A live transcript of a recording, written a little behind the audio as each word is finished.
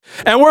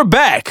And we're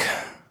back.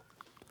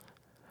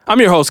 I'm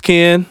your host,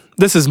 Ken.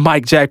 This is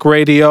Mike Jack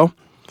Radio.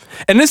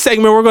 In this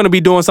segment, we're going to be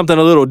doing something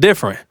a little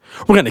different.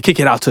 We're going to kick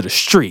it out to the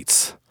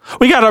streets.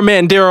 We got our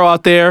man Daryl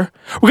out there.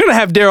 We're going to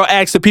have Daryl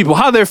ask the people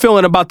how they're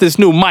feeling about this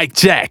new Mike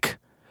Jack.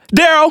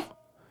 Daryl,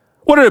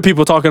 what are the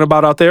people talking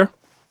about out there?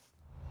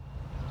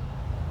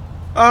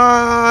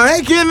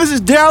 Hey Ken, this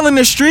is Daryl in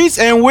the streets,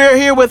 and we're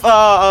here with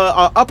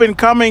a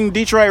up-and-coming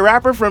Detroit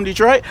rapper from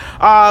Detroit,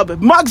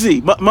 Mugsy.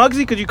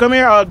 Mugsy, could you come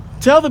here?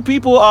 Tell the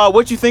people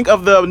what you think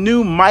of the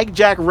new Mike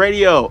Jack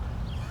Radio.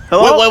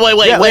 Hello?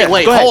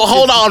 Wait.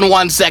 Hold on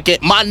 1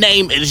 second. My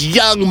name is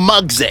Young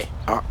Mugsy.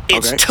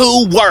 It's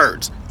 2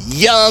 words.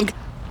 Young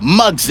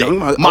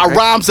Mugsy. My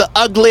rhymes are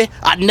ugly.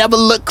 I never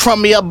look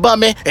crummy or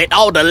bummy, and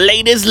all the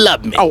ladies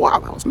love me. Oh, wow,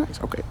 that was nice.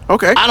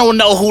 Okay. I don't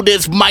know who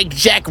this Mike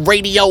Jack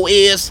Radio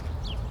is,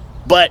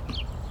 but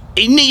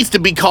it needs to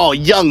be called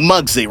Young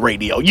Mugsy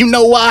Radio. You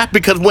know why?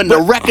 Because when the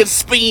records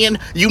spin,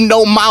 you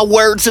know my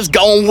words is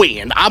gonna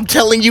win. I'm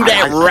telling you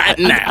that right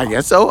now. I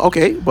guess so.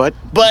 Okay, but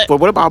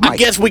what about Mike? I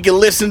guess we can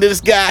listen to this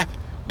guy.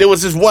 There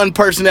was this one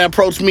person that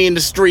approached me in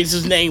the streets.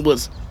 His name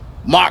was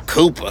Mark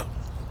Cooper.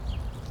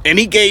 And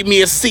he gave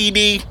me a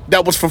CD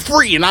that was for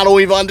free, and I don't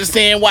even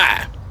understand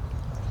why.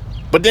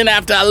 But then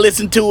after I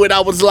listened to it, I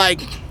was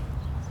like,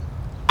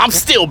 I'm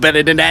still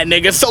better than that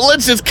nigga, so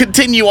let's just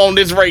continue on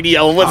this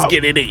radio and let's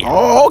get it in.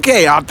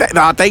 Okay,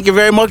 thank you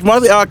very much,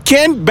 Mugsy.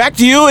 Ken, back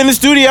to you in the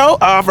studio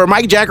for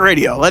Mike Jack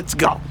Radio. Let's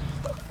go.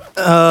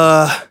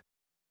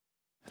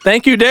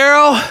 Thank you,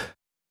 Daryl.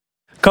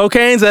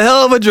 Cocaine's a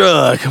hell of a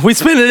drug. We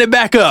spinning it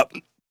back up.